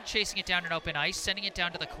 Kane chasing it down in open ice, sending it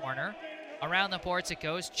down to the corner. Around the boards it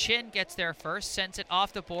goes. Chin gets there first, sends it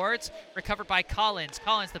off the boards, recovered by Collins.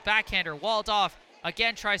 Collins, the backhander, walled off,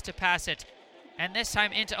 again tries to pass it. And this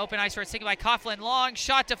time into open ice where it's taken by Coughlin. Long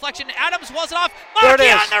shot, deflection. Adams walls it off. There it Maki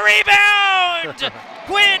is. on the rebound!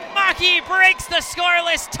 Quinn Maki breaks the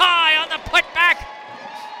scoreless tie on the putback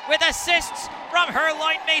with assists from her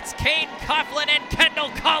line mates Kane Coughlin and Kendall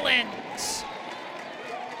Collins.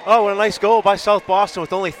 Oh, what a nice goal by South Boston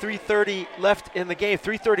with only 3:30 left in the game,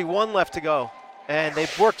 3:31 left to go. And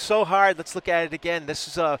they've worked so hard. Let's look at it again. This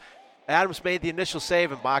is Adams made the initial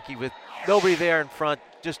save, and Maki with nobody there in front,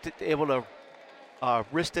 just able to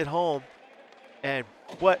wrist it home. And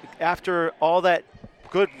after all that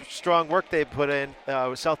good, strong work they put in,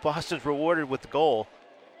 South Boston's rewarded with the goal.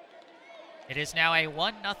 It is now a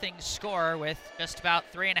 1-0 score with just about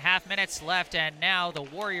 3.5 minutes left, and now the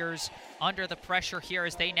Warriors under the pressure here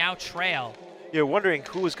as they now trail. You're wondering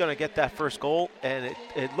who was going to get that first goal, and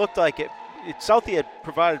it looked like Southie had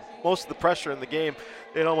provided most of the pressure in the game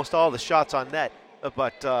and almost all the shots on net.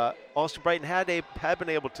 But Allston Brighton had been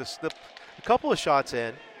able to slip a couple of shots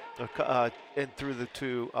in through the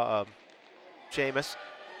two Seamus.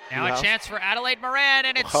 Now Newhouse. a chance for Adelaide Moran,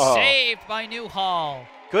 and it's saved by Newhall.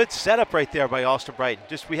 Good setup right there by Allston Brighton.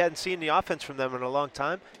 Just we hadn't seen the offense from them in a long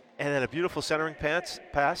time, and then a beautiful centering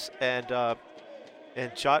pass and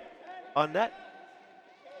shot on net.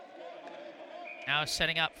 Now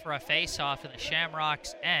setting up for a face-off in the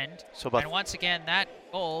Shamrocks' end. And once again, that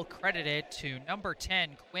goal credited to number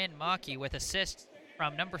 10, Quinn Maki, with assists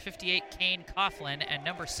from number 58, Kane Coughlin, and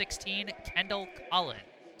number 16, Kendall Collins.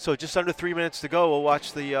 So just under 3 minutes to go. We'll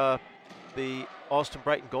watch the Allston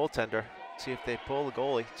Brighton goaltender, see if they pull the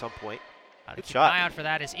goalie at some point. Good Keep shot. an eye out for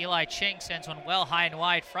that as Eli Ching sends one well high and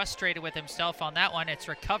wide, frustrated with himself on that one. It's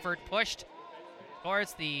recovered, pushed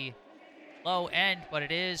towards the low end, but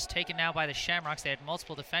it is taken now by the Shamrocks. They had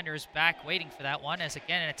multiple defenders back waiting for that one, as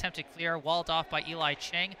again an attempted clear walled off by Eli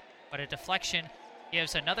Ching, but a deflection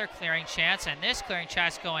gives another clearing chance, and this clearing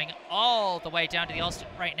chance going all the way down to the Allston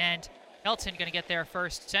Brighton end. Hilton going to get there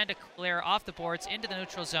first, send a clear off the boards into the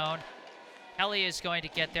neutral zone. Kelly is going to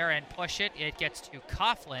get there and push it. It gets to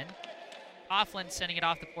Coughlin. Coughlin sending it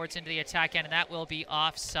off the boards into the attack end, and that will be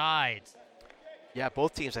offside. Yeah,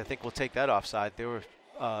 both teams I think will take that offside. There were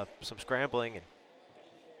some scrambling.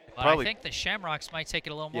 But I think the Shamrocks might take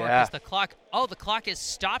it a little more because the clock is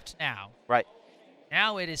stopped now. Right.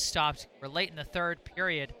 Now it is stopped. We're late in the third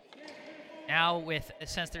period. Now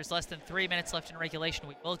since there's less than 3 minutes left in regulation,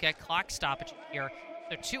 we will get clock stoppage here.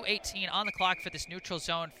 So 2:18 on the clock for this neutral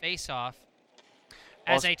zone face-off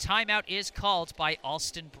as a timeout is called by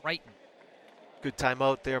Allston Brighton. Good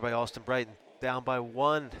timeout there by Allston Brighton. Down by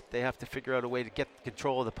 1. They have to figure out a way to get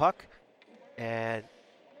control of the puck and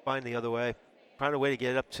find a way to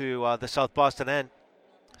get it up to the South Boston end.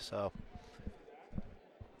 So,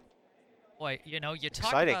 boy, you talk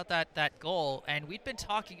exciting. about that goal, and we've been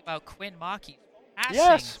talking about Quinn Maki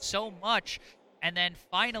passing so much, and then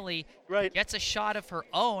finally gets a shot of her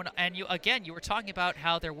own. And you were talking about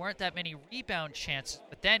how there weren't that many rebound chances,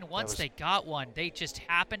 but then once they got one, they just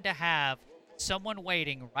happened to have someone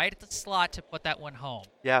waiting right at the slot to put that one home.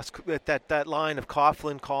 Yes, that line of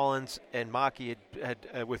Coughlin, Collins, and Maki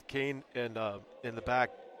had with Kane in the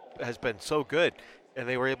back has been so good, and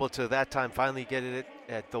they were able to that time finally get it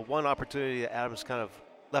at the one opportunity that Adams kind of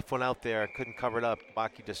left one out there, couldn't cover it up.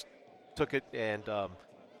 Maki just took it and kind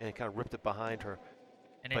of ripped it behind her.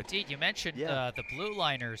 And indeed, you mentioned the blue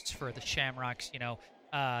liners for the Shamrocks.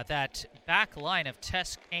 That back line of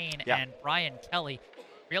Tess Kane and Brian Kelly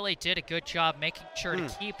really did a good job making sure to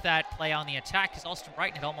keep that play on the attack, because Allston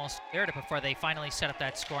Brighton had almost cleared it before they finally set up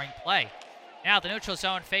that scoring play. Now the neutral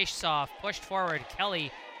zone face-off, pushed forward. Kelly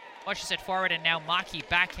pushes it forward, and now Maki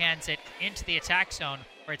backhands it into the attack zone,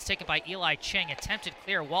 where it's taken by Eli Ching. Attempted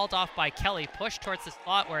clear, walled off by Kelly, pushed towards the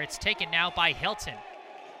slot, where it's taken now by Hilton.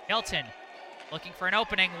 Hilton looking for an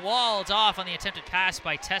opening, walled off on the attempted pass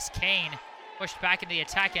by Tess Kane. Pushed back into the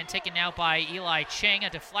attack end, taken now by Eli Ching. A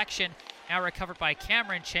deflection now recovered by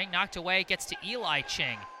Cameron Ching. Knocked away, gets to Eli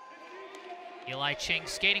Ching. Eli Ching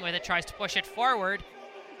skating with it, tries to push it forward.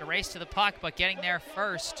 The race to the puck, but getting there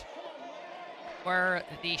first were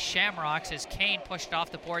the Shamrocks as Kane pushed it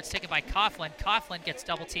off the boards, taken by Coughlin. Coughlin gets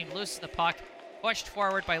double-teamed, loses the puck. Pushed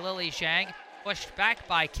forward by Lily Zhang. Pushed back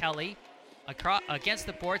by Kelly. Against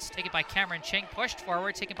the boards, taken by Cameron Ching. Pushed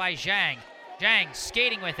forward, taken by Zhang. Zhang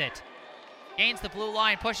skating with it. Gains the blue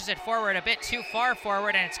line, pushes it forward a bit too far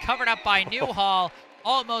forward, and it's covered up by Newhall.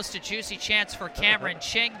 Almost a juicy chance for Cameron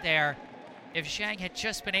Ching there. If Zhang had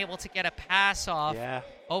just been able to get a pass off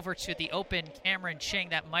over to the open Cameron Ching,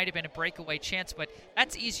 that might have been a breakaway chance, but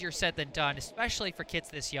that's easier said than done, especially for kids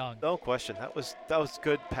this young. No question. That was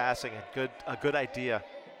good passing and a good idea.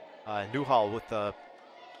 Newhall with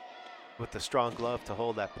the strong glove to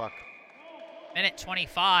hold that puck. Minute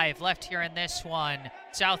 25 left here in this one.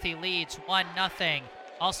 Southie leads 1-0.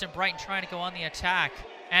 Allston Brighton trying to go on the attack.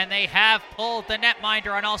 And they have pulled the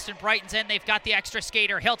netminder on Allston Brighton's end. They've got the extra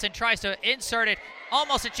skater. Hilton tries to insert it.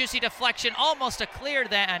 Almost a juicy deflection. Almost a clear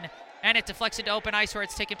then. And it deflects into open ice where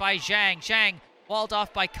it's taken by Zhang. Zhang walled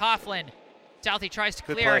off by Coughlin. Southie tries to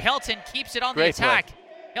clear. Hilton keeps it on the attack.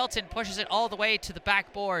 Hilton pushes it all the way to the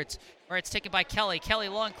backboards where it's taken by Kelly. Kelly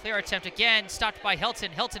long clear attempt again, stopped by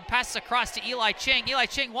Hilton. Hilton passes across to Eli Ching. Eli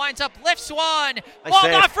Ching winds up, lifts one.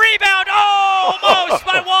 Walled-off rebound. Oh, almost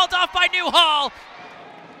by walled-off by Newhall.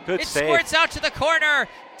 Good it save. squirts out to the corner.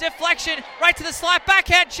 Deflection right to the slot.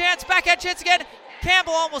 Backhand chance again.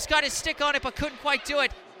 Campbell almost got his stick on it but couldn't quite do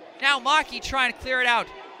it. Now Maki trying to clear it out.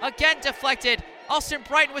 Again deflected. Allston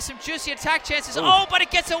Brighton with some juicy attack chances. Ooh. Oh, but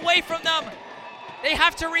it gets away from them. They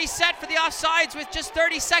have to reset for the offsides with just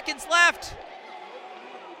 30 seconds left.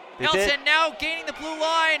 Hilton now gaining the blue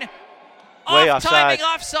line. Off-timing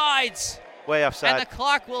offsides. Way offside. And the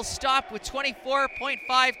clock will stop with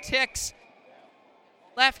 24.5 ticks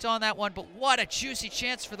left on that one. But what a juicy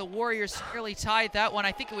chance for the Warriors to nearly tie that one.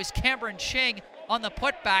 I think it was Cameron Ching on the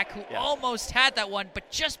putback who almost had that one,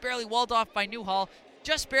 but just barely walled off by Newhall.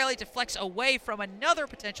 Just barely deflects away from another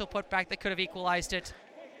potential putback that could have equalized it.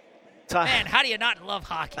 Man, how do you not love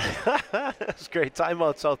hockey? That was great.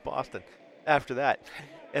 Timeout South Boston after that.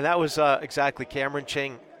 And that was exactly Cameron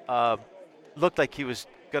Ching. Looked like he was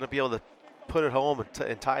going to be able to put it home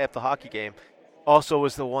and tie up the hockey game. Also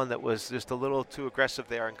was the one that was just a little too aggressive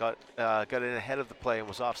there and got in ahead of the play and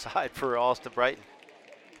was offside for Allston Brighton.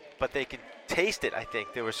 But they can taste it, I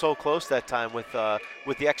think. They were so close that time with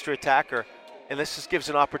the extra attacker. And this just gives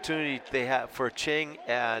an opportunity they have for Ching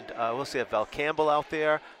and we'll see Val Campbell out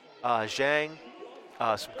there. Zhang,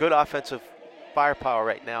 some good offensive firepower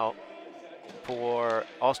right now for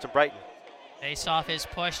Allston Brighton. Face-off is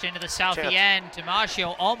pushed into the Southie end.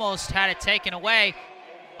 DiMaggio almost had it taken away.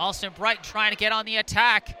 Allston Brighton trying to get on the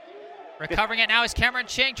attack. Recovering it now is Cameron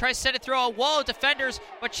Ching. Tries to send it through a wall of defenders,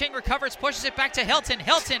 but Ching recovers, pushes it back to Hilton.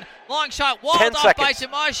 Hilton, long shot, walled off by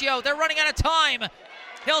DiMaggio. They're running out of time.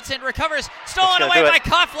 Hilton recovers, stolen away by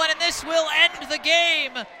Coughlin, and this will end the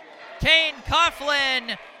game. Kane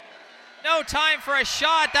Coughlin. No time for a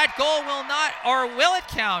shot. That goal will not, or will it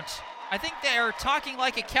count? I think they are talking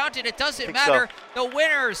like it counted. It doesn't matter. So. The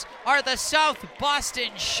winners are the South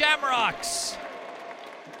Boston Shamrocks.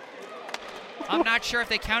 I'm not sure if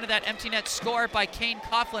they counted that empty net score by Kane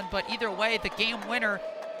Coughlin, but either way, the game winner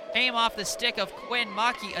came off the stick of Quinn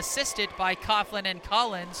Maki, assisted by Coughlin and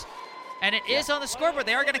Collins. And it is on the scoreboard.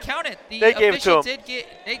 They are going to count it. They gave it to him.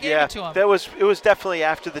 They gave it to him. It was definitely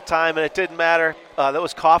after the time, and it didn't matter. That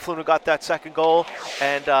was Coughlin who got that second goal.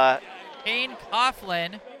 And Kane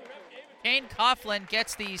Coughlin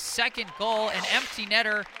gets the second goal, an empty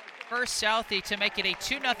netter for Southie to make it a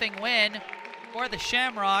 2-0 win for the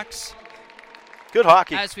Shamrocks. Good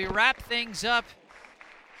hockey. As we wrap things up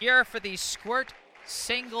here for the Squirt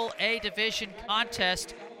Single A Division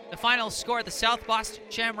contest, the final score, the South Boston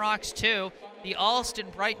Shamrocks 2, the Allston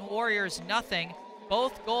Brighton Warriors 0.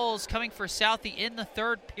 Both goals coming for Southie in the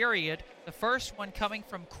third period. The first one coming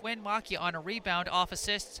from Quinn Maki on a rebound off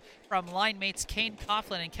assists from line mates Kane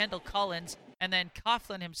Coughlin and Kendall Collins, and then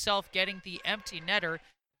Coughlin himself getting the empty netter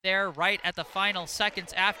there right at the final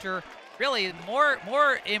seconds after, really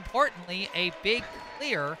more importantly, a big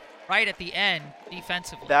clear right at the end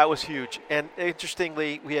defensively. That was huge. And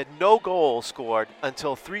interestingly, we had no goal scored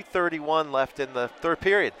until 3:31 left in the third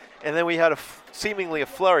period. And then we had seemingly a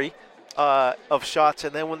flurry of shots.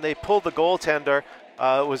 And then when they pulled the goaltender,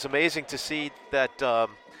 it was amazing to see that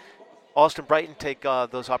Allston Brighton take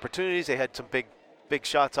those opportunities. They had some big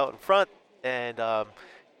shots out in front. And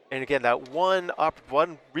again, that one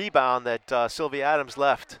rebound that Sylvia Adams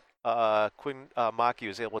left, Quinn Maki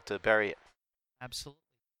was able to bury it. Absolutely.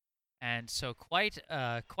 And so quite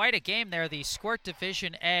a game there. The Squirt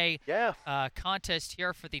Division A contest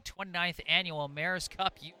here for the 29th annual Mayor's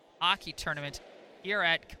Cup Youth Hockey Tournament here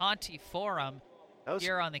at Conti Forum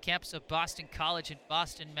here on the campus of Boston College in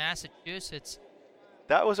Boston, Massachusetts.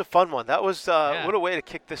 That was a fun one. That was what a way to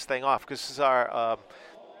kick this thing off, because this is our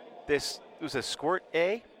this was a Squirt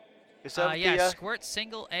A. Is that Squirt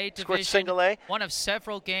Single A Division. Squirt Single A. One of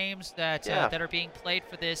several games that are being played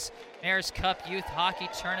for this Mayor's Cup Youth Hockey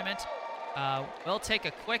Tournament. We'll take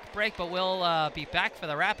a quick break, but we'll be back for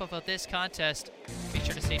the wrap-up of this contest. Be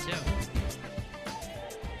sure to stay tuned.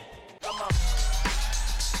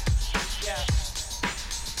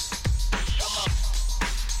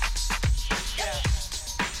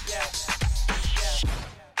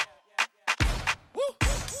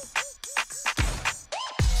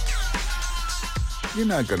 You're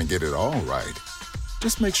not going to get it all right.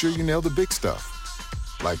 Just make sure you nail the big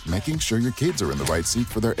stuff, like making sure your kids are in the right seat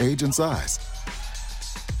for their age and size.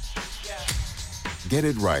 Get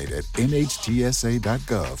it right at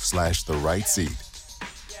nhtsa.gov/the-right-seat.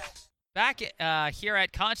 Back here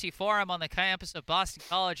at Conti Forum on the campus of Boston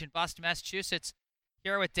College in Boston, Massachusetts.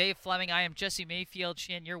 Here with Dave Fleming, I am Jesse Mayfield.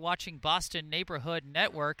 Shin, you're watching Boston Neighborhood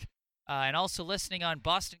Network and also listening on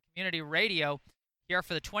Boston Community Radio here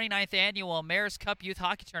for the 29th Annual Mayor's Cup Youth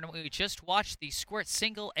Hockey Tournament. We just watched the Squirt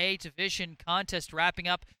Single A Division contest wrapping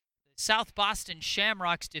up. The South Boston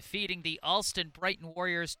Shamrocks defeating the Allston Brighton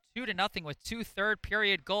Warriors 2-0 with 2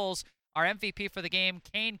 third-period goals. Our MVP for the game,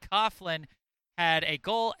 Kane Coughlin, had a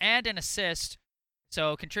goal and an assist,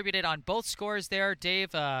 so contributed on both scores there.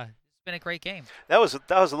 Dave, it's been a great game. That was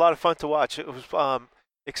a lot of fun to watch. It was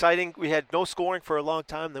exciting. We had no scoring for a long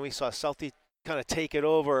time. Then we saw Southie kind of take it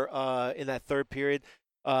over in that third period.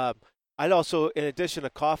 I'd also, in addition to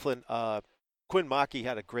Coughlin, Quinn Maki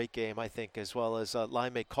had a great game, I think, as well as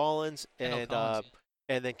Limey Collins and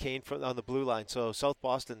then Kane on the blue line. So South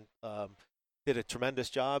Boston did a tremendous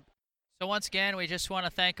job. So once again, we just want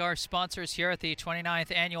to thank our sponsors here at the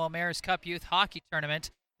 29th Annual Mayor's Cup Youth Hockey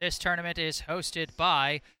Tournament. This tournament is hosted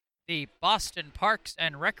by the Boston Parks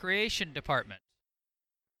and Recreation Department,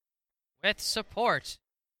 with support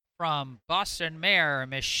from Boston Mayor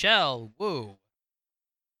Michelle Wu,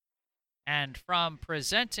 and from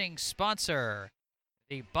presenting sponsor,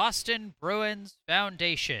 the Boston Bruins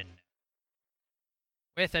Foundation,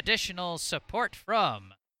 with additional support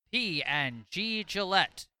from P&G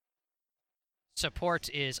Gillette. Support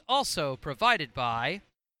is also provided by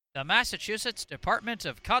the Massachusetts Department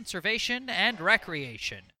of Conservation and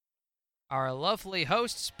Recreation, our lovely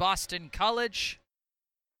hosts, Boston College,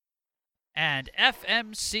 and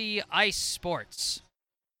FMC Ice Sports.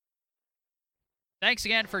 Thanks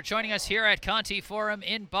again for joining us here at Conti Forum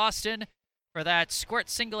in Boston for that Squirt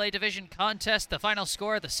Single A Division contest. The final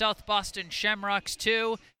score, the South Boston Shamrocks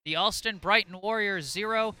 2, the Allston Brighton Warriors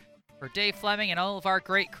 0. For Dave Fleming and all of our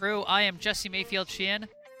great crew, I am Jesse Mayfield Sheehan.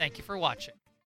 Thank you for watching.